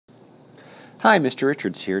Hi, Mr.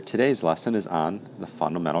 Richards here. Today's lesson is on the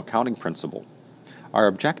fundamental counting principle. Our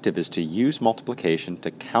objective is to use multiplication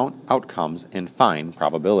to count outcomes and find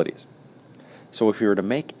probabilities. So if we were to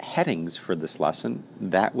make headings for this lesson,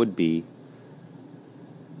 that would be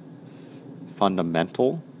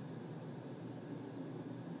fundamental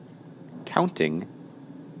counting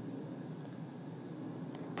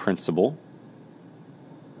principle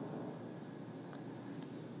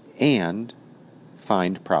and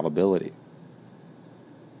find probability.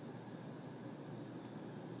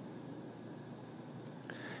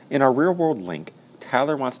 In our real-world link,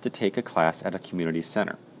 Tyler wants to take a class at a community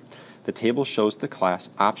center. The table shows the class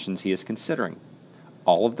options he is considering.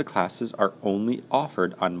 All of the classes are only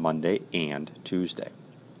offered on Monday and Tuesday.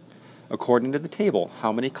 According to the table,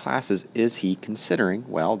 how many classes is he considering?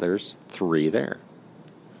 Well, there's 3 there.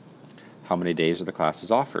 How many days are the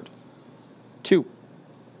classes offered? 2.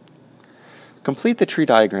 Complete the tree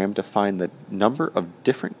diagram to find the number of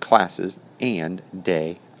different classes and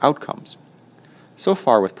day outcomes. So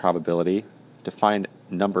far with probability, to find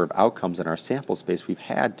number of outcomes in our sample space, we've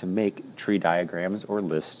had to make tree diagrams or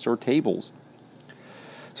lists or tables.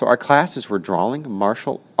 So our classes were drawing,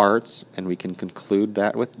 martial arts, and we can conclude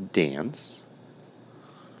that with dance.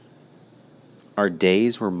 Our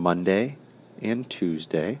days were Monday and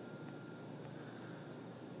Tuesday.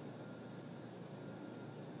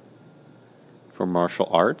 For martial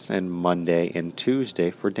arts, and Monday and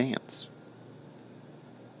Tuesday for dance.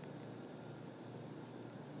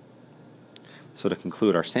 So to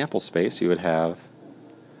conclude our sample space, you would have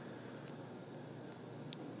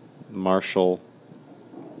martial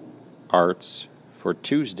arts for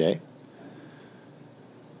Tuesday,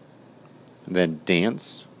 then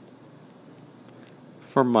dance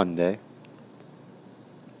for Monday,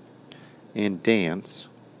 and dance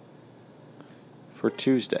for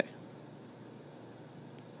Tuesday.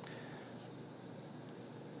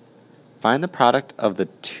 Find the product of the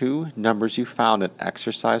 2 numbers you found in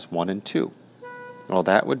exercise 1 and 2. Well,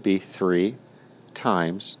 that would be 3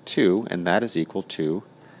 times 2, and that is equal to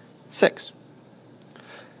 6.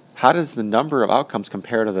 How does the number of outcomes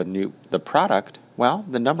compare to the product? Well,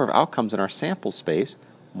 the number of outcomes in our sample space,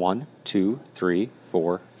 1, 2, 3,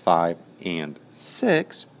 4, 5, and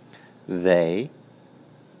 6, they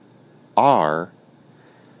are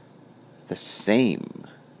the same.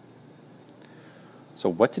 So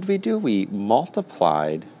what did we do? We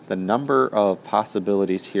multiplied the number of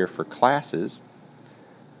possibilities here for classes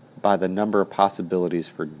by the number of possibilities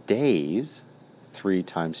for days, 3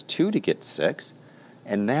 times 2 to get 6,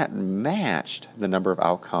 and that matched the number of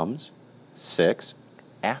outcomes, 6,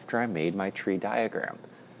 after I made my tree diagram.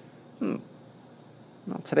 Well,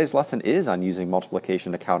 today's lesson is on using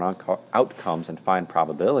multiplication to count outcomes and find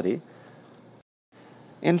probability.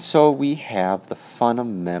 And so we have the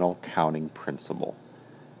fundamental counting principle.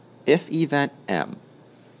 If event M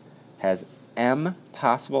has M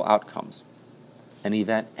possible outcomes, and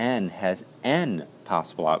event N has N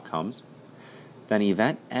possible outcomes, then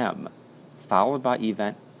event M followed by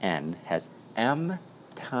event N has M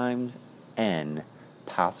times N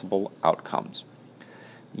possible outcomes.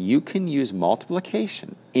 You can use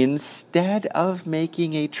multiplication instead of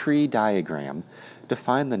making a tree diagram to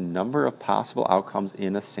find the number of possible outcomes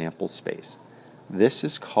in a sample space. This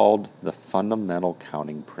is called the fundamental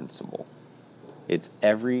counting principle. It's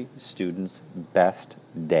every student's best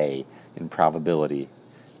day in probability.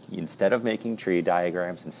 Instead of making tree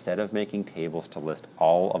diagrams, instead of making tables to list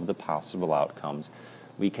all of the possible outcomes,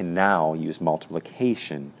 we can now use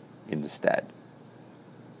multiplication instead.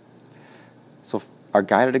 So our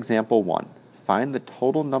guided example 1, find the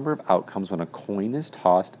total number of outcomes when a coin is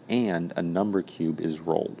tossed and a number cube is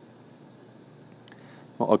rolled.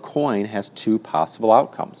 Well, a coin has 2 possible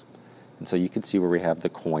outcomes. And so you can see where we have the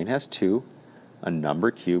coin has 2, a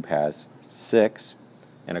number cube has 6,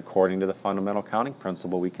 and according to the fundamental counting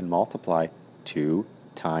principle, we can multiply 2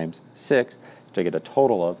 times 6 to get a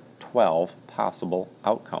total of 12 possible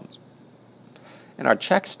outcomes. And our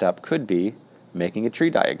check step could be making a tree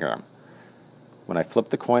diagram. When I flip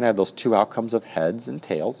the coin, I have those 2 outcomes of heads and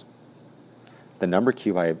tails. The number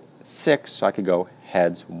cube, I have 6, so I could go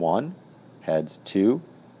heads 1, heads 2,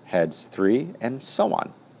 heads 3, and so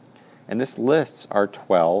on. And this lists our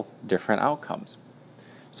 12 different outcomes.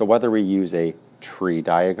 So whether we use a tree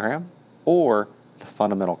diagram or the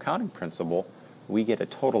fundamental counting principle, we get a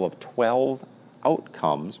total of 12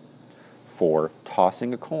 outcomes for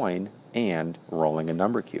tossing a coin and rolling a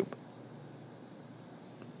number cube.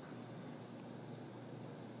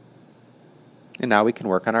 And now we can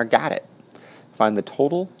work on our got it. Find the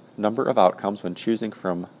total number of outcomes when choosing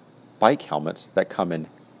from bike helmets that come in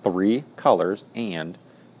 3 colors and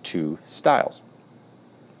 2 styles?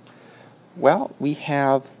 Well, we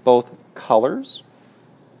have both colors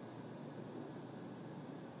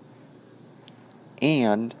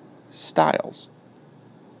and styles.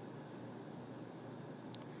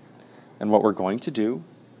 And what we're going to do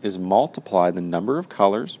is multiply the number of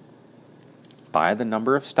colors by the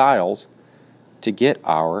number of styles to get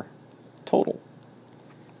our total.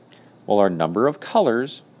 Well, our number of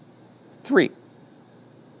colors, 3.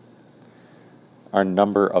 Our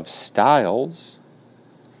number of styles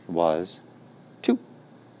was 2.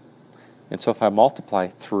 And so if I multiply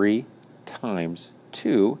 3 times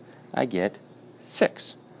 2, I get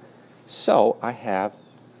 6. So I have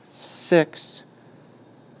 6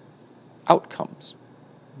 outcomes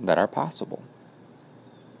that are possible.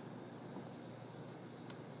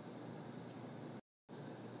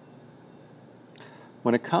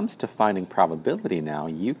 When it comes to finding probability now,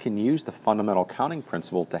 you can use the fundamental counting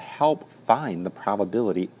principle to help find the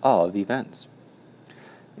probability of events.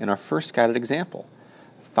 In our first guided example,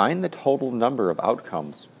 find the total number of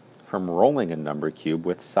outcomes from rolling a number cube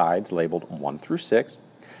with sides labeled 1 through 6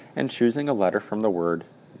 and choosing a letter from the word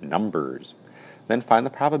numbers. Then find the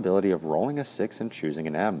probability of rolling a 6 and choosing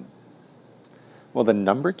an M. Well, the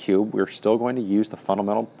number cube, we're still going to use the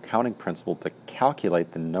fundamental counting principle to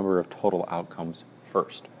calculate the number of total outcomes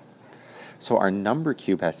first. So our number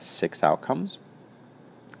cube has 6 outcomes.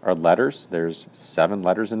 Our letters, there's 7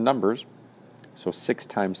 letters and numbers. So 6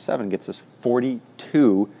 times 7 gets us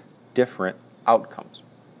 42 different outcomes.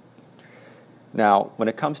 Now, when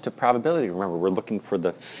it comes to probability, remember, we're looking for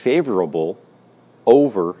the favorable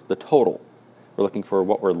over the total. We're looking for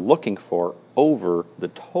what we're looking for over the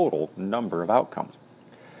total number of outcomes.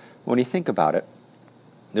 When you think about it,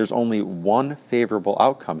 there's only one favorable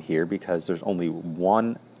outcome here because there's only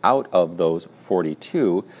one out of those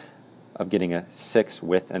 42 of getting a 6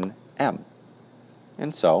 with an M.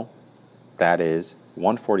 And so that is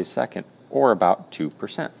 1/42, or about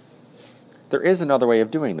 2%. There is another way of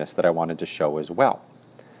doing this that I wanted to show as well.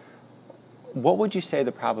 What would you say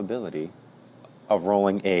the probability of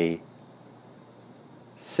rolling a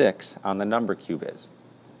 6 on the number cube is?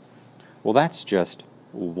 Well, that's just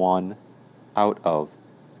 1 out of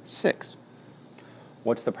 6.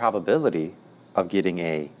 What's the probability of getting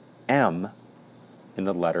a M in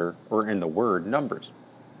the letter or in the word numbers?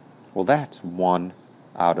 Well, that's 1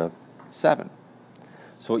 out of 7.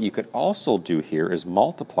 So what you could also do here is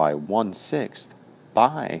multiply 1/6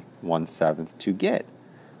 by 1/7 to get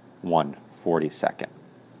 1/42.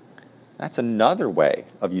 That's another way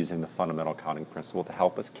of using the fundamental counting principle to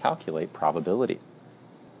help us calculate probability.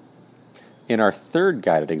 In our third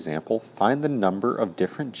guided example, find the number of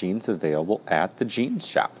different genes available at the genes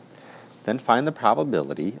shop. Then find the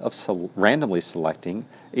probability of randomly selecting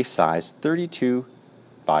a size 32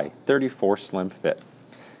 by 34 slim fit.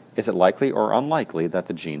 Is it likely or unlikely that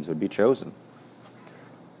the genes would be chosen?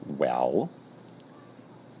 Well,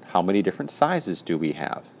 how many different sizes do we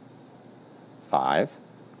have? 5,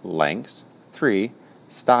 lengths 3,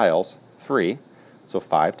 styles 3. So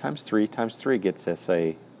 5 times 3 times 3 gets us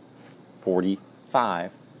a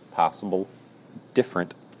 45 possible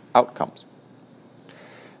different outcomes.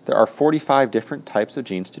 There are 45 different types of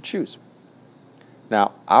genes to choose.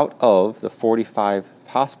 Now, out of the 45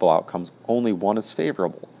 possible outcomes, only one is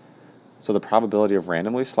favorable. So the probability of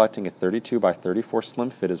randomly selecting a 32 by 34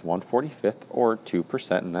 slim fit is 1/45, or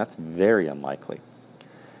 2%, and that's very unlikely.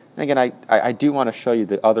 And again, I do want to show you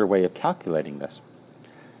the other way of calculating this.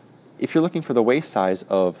 If you're looking for the waist size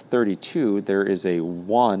of 32, there is a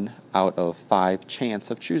 1 out of 5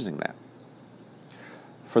 chance of choosing that.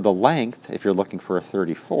 For the length, if you're looking for a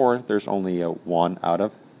 34, there's only a 1 out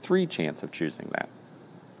of 3 chance of choosing that.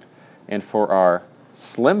 And for our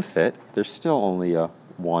slim fit, there's still only a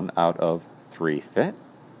 1 out of 3 fit.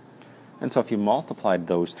 And so if you multiplied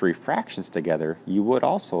those 3 fractions together, you would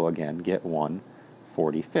also again get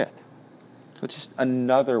 1/45. So it's just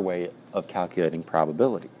another way of calculating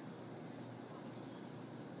probability.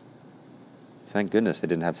 Thank goodness they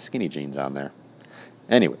didn't have skinny jeans on there.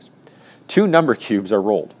 Anyways, 2 number cubes are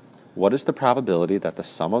rolled. What is the probability that the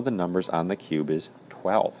sum of the numbers on the cube is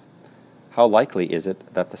 12? How likely is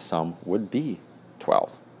it that the sum would be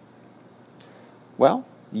 12? Well,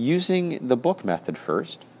 using the book method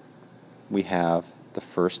first, we have the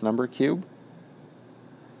first number cube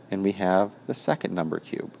and we have the second number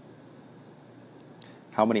cube.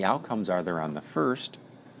 How many outcomes are there on the first?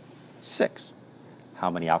 6. How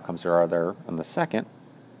many outcomes are there on the second?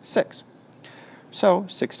 6. So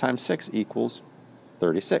 6 times 6 equals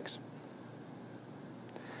 36.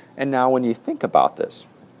 And now when you think about this,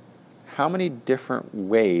 how many different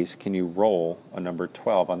ways can you roll a number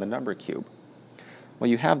 12 on the number cube? Well,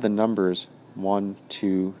 you have the numbers 1,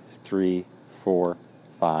 2, 3, 4,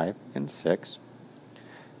 5, and 6.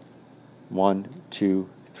 1, 2,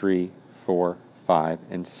 3, 4, 5,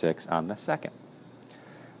 and 6 on the second.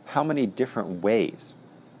 How many different ways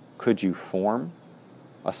could you form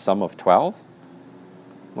a sum of 12?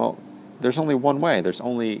 Well, there's only one way. There's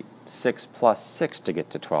only 6 plus 6 to get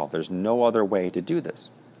to 12. There's no other way to do this.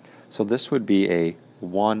 So this would be a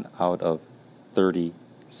 1 out of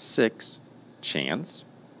 36 chance,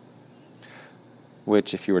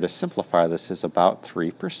 which if you were to simplify this is about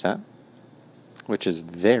 3%, which is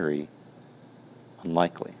very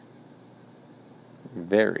unlikely.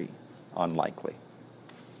 Very unlikely.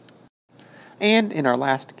 And in our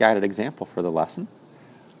last guided example for the lesson,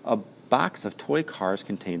 a box of toy cars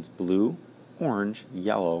contains blue, orange,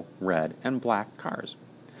 yellow, red, and black cars.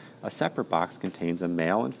 A separate box contains a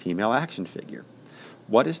male and female action figure.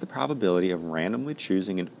 What is the probability of randomly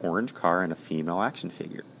choosing an orange car and a female action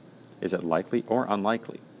figure? Is it likely or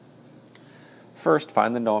unlikely? First,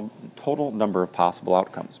 find the total number of possible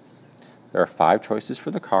outcomes. There are 5 choices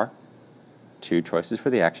for the car, 2 choices for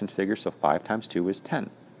the action figure, so 5 times 2 is 10.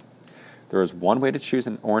 There is one way to choose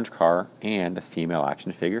an orange car and a female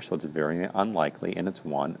action figure, so it's very unlikely, and it's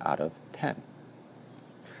 1 out of 10.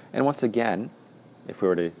 And once again, if we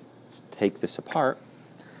were to take this apart,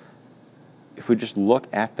 if we just look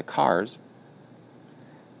at the cars,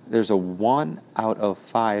 there's a 1 out of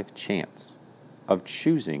 5 chance of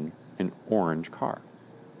choosing an orange car.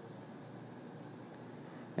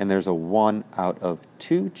 And there's a 1 out of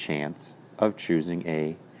 2 chance of choosing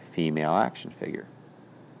a female action figure.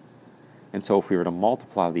 And so if we were to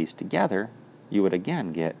multiply these together, you would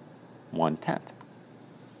again get 1/10.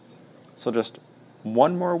 So just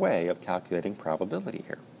one more way of calculating probability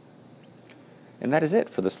here. And that is it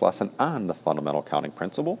for this lesson on the fundamental counting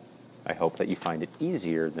principle. I hope that you find it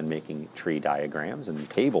easier than making tree diagrams and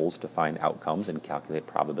tables to find outcomes and calculate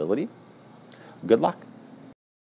probability. Good luck.